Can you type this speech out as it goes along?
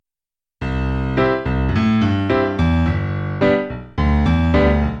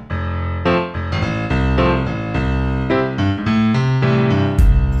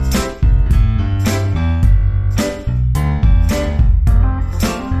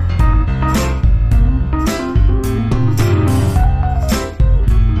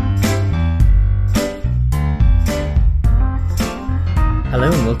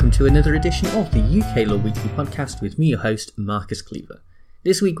to another edition of the UK Law Weekly podcast with me, your host, Marcus Cleaver.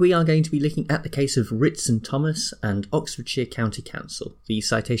 This week we are going to be looking at the case of Ritson Thomas and Oxfordshire County Council. The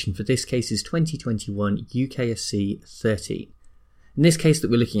citation for this case is 2021 UKSC 13. And this case that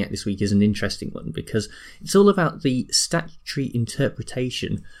we're looking at this week is an interesting one because it's all about the statutory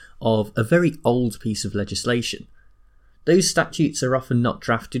interpretation of a very old piece of legislation. Those statutes are often not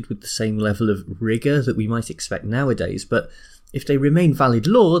drafted with the same level of rigour that we might expect nowadays, but if they remain valid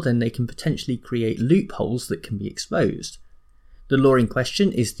law, then they can potentially create loopholes that can be exposed. The law in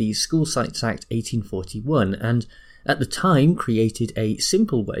question is the School Sites Act 1841, and at the time created a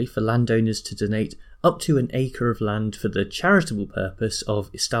simple way for landowners to donate up to an acre of land for the charitable purpose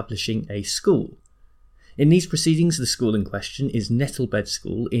of establishing a school. In these proceedings, the school in question is Nettlebed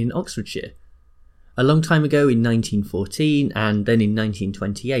School in Oxfordshire. A long time ago in 1914 and then in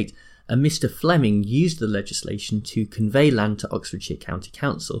 1928, a Mr. Fleming used the legislation to convey land to Oxfordshire County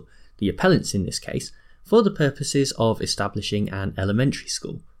Council, the appellants in this case, for the purposes of establishing an elementary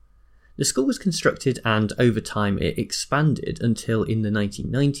school. The school was constructed and over time it expanded until in the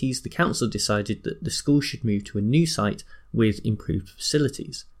 1990s the council decided that the school should move to a new site with improved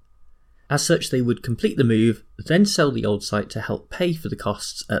facilities. As such, they would complete the move, then sell the old site to help pay for the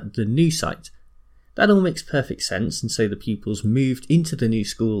costs at the new site. That all makes perfect sense, and so the pupils moved into the new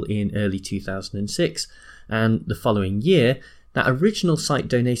school in early 2006, and the following year, that original site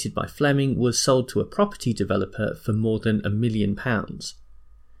donated by Fleming was sold to a property developer for more than £1 million.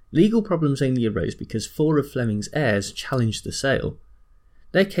 Legal problems only arose because 4 of Fleming's heirs challenged the sale.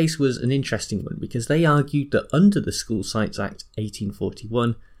 Their case was an interesting one because they argued that under the School Sites Act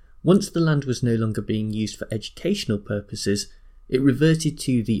 1841, once the land was no longer being used for educational purposes, it reverted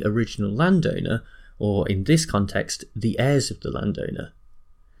to the original landowner, or in this context, the heirs of the landowner.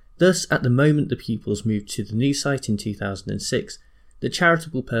 Thus, at the moment the pupils moved to the new site in 2006, the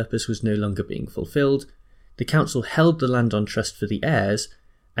charitable purpose was no longer being fulfilled, the council held the land on trust for the heirs,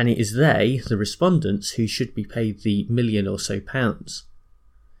 and it is they, the respondents, who should be paid the £1 million or so.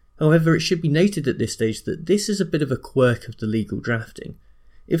 However, it should be noted at this stage that this is a bit of a quirk of the legal drafting.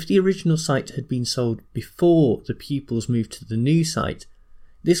 If the original site had been sold before the pupils moved to the new site,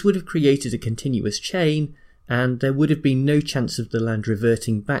 this would have created a continuous chain, and there would have been no chance of the land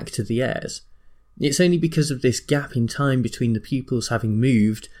reverting back to the heirs. It's only because of this gap in time between the pupils having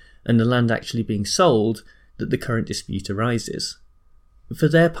moved and the land actually being sold that the current dispute arises. For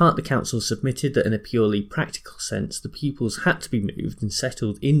their part, the council submitted that in a purely practical sense the pupils had to be moved and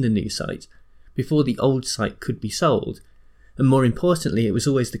settled in the new site before the old site could be sold, and more importantly it was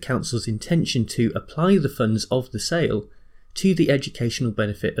always the council's intention to apply the funds of the sale to the educational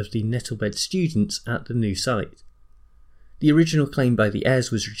benefit of the Nettlebed students at the new site. The original claim by the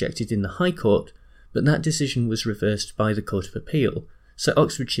heirs was rejected in the High Court, but that decision was reversed by the Court of Appeal, so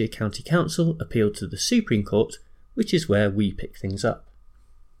Oxfordshire County Council appealed to the Supreme Court, which is where we pick things up.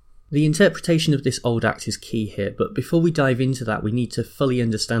 The interpretation of this old act is key here, but before we dive into that we need to fully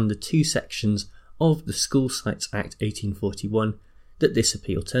understand the two sections of the School Sites Act 1841 that this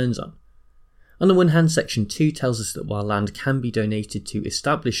appeal turns on. On the one hand, Section 2 tells us that while land can be donated to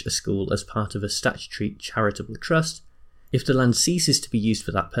establish a school as part of a statutory charitable trust, if the land ceases to be used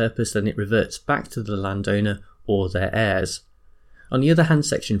for that purpose, then it reverts back to the landowner or their heirs. On the other hand,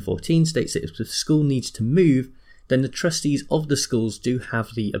 Section 14 states that if the school needs to move, then the trustees of the schools do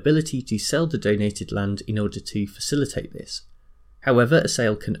have the ability to sell the donated land in order to facilitate this. However, a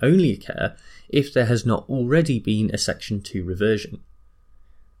sale can only occur if there has not already been a Section 2 reversion.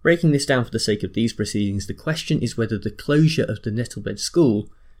 Breaking this down for the sake of these proceedings, the question is whether the closure of the Nettlebed School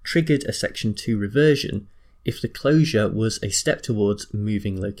triggered a Section 2 reversion if the closure was a step towards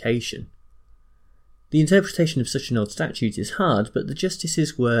moving location. The interpretation of such an old statute is hard, but the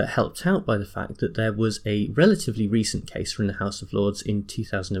justices were helped out by the fact that there was a relatively recent case from the House of Lords in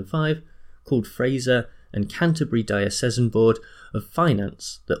 2005 called Fraser and Canterbury Diocesan Board of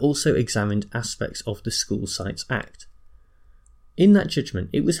Finance that also examined aspects of the School Sites Act. In that judgment,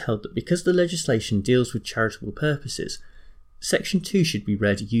 it was held that because the legislation deals with charitable purposes, Section 2 should be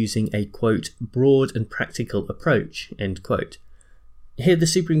read using a, quote, broad and practical approach, end quote. Here the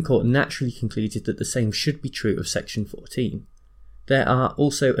Supreme Court naturally concluded that the same should be true of Section 14. There are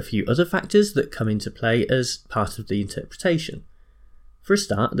also a few other factors that come into play as part of the interpretation. For a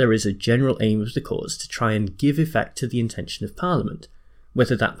start, there is a general aim of the courts to try and give effect to the intention of Parliament,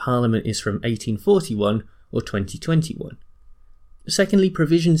 whether that Parliament is from 1841 or 2021. Secondly,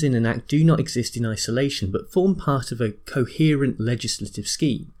 provisions in an Act do not exist in isolation but form part of a coherent legislative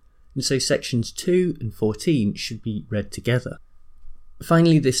scheme, and so Sections 2 and 14 should be read together.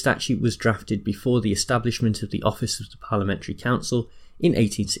 Finally, this statute was drafted before the establishment of the Office of the Parliamentary Counsel in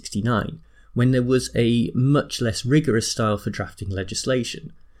 1869, when there was a much less rigorous style for drafting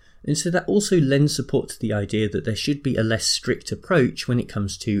legislation. And so that also lends support to the idea that there should be a less strict approach when it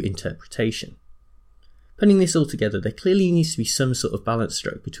comes to interpretation. Putting this all together, there clearly needs to be some sort of balance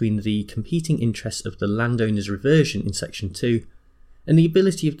struck between the competing interests of the landowner's reversion in Section 2 and the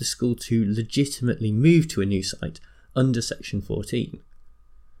ability of the school to legitimately move to a new site under Section 14.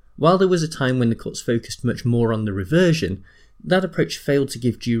 While there was a time when the courts focused much more on the reversion, that approach failed to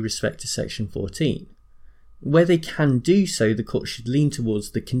give due respect to Section 14. Where they can do so, the court should lean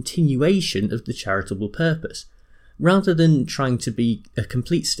towards the continuation of the charitable purpose, rather than trying to be a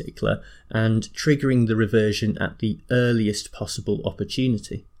complete stickler and triggering the reversion at the earliest possible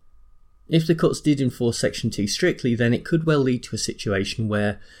opportunity. If the courts did enforce Section 2 strictly, then it could well lead to a situation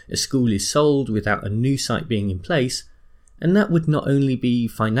where a school is sold without a new site being in place, and that would not only be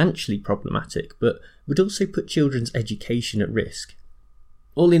financially problematic, but would also put children's education at risk.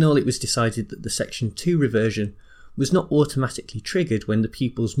 All in all, it was decided that the Section 2 reversion was not automatically triggered when the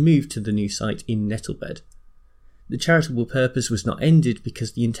pupils moved to the new site in Nettlebed. The charitable purpose was not ended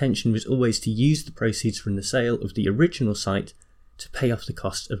because the intention was always to use the proceeds from the sale of the original site to pay off the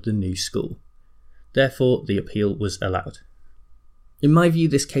cost of the new school. Therefore, the appeal was allowed. In my view,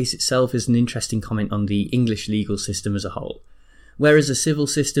 this case itself is an interesting comment on the English legal system as a whole. Whereas a civil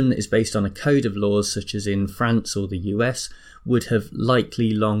system that is based on a code of laws, such as in France or the US, would have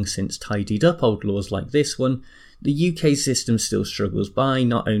likely long since tidied up old laws like this one, the UK system still struggles by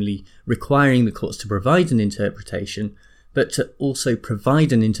not only requiring the courts to provide an interpretation, but to also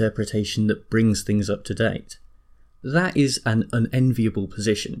provide an interpretation that brings things up to date. That is an unenviable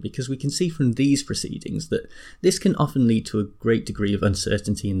position, because we can see from these proceedings that this can often lead to a great degree of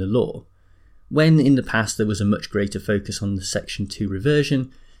uncertainty in the law. When in the past there was a much greater focus on the Section 2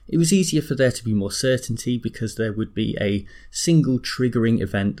 reversion, it was easier for there to be more certainty because there would be a single triggering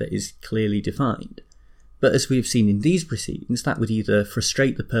event that is clearly defined. But as we have seen in these proceedings, that would either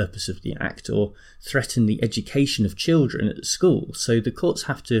frustrate the purpose of the Act or threaten the education of children at school, so the courts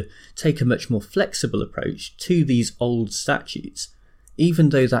have to take a much more flexible approach to these old statutes, even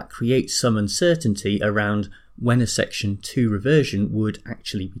though that creates some uncertainty around when a Section 2 reversion would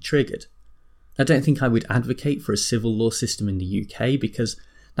actually be triggered. I don't think I would advocate for a civil law system in the UK because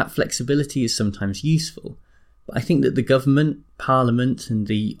that flexibility is sometimes useful, but I think that the government, Parliament and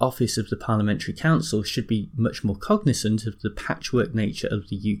the Office of the Parliamentary Counsel should be much more cognizant of the patchwork nature of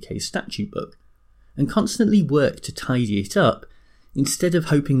the UK statute book and constantly work to tidy it up instead of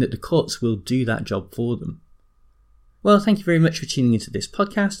hoping that the courts will do that job for them. Well, thank you very much for tuning into this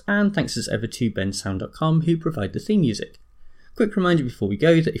podcast, and thanks as ever to bensound.com who provide the theme music. Quick reminder before we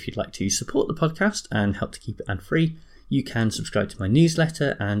go that if you'd like to support the podcast and help to keep it ad-free, you can subscribe to my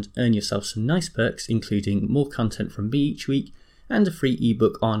newsletter and earn yourself some nice perks, including more content from me each week and a free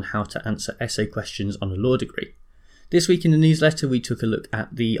ebook on how to answer essay questions on a law degree. This week in the newsletter, we took a look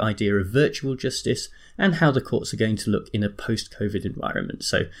at the idea of virtual justice and how the courts are going to look in a post-COVID environment.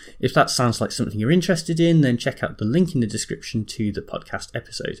 So if that sounds like something you're interested in, then check out the link in the description to the podcast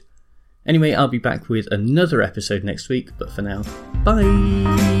episode. Anyway, I'll be back with another episode next week, but for now,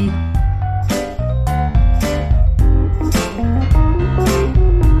 bye!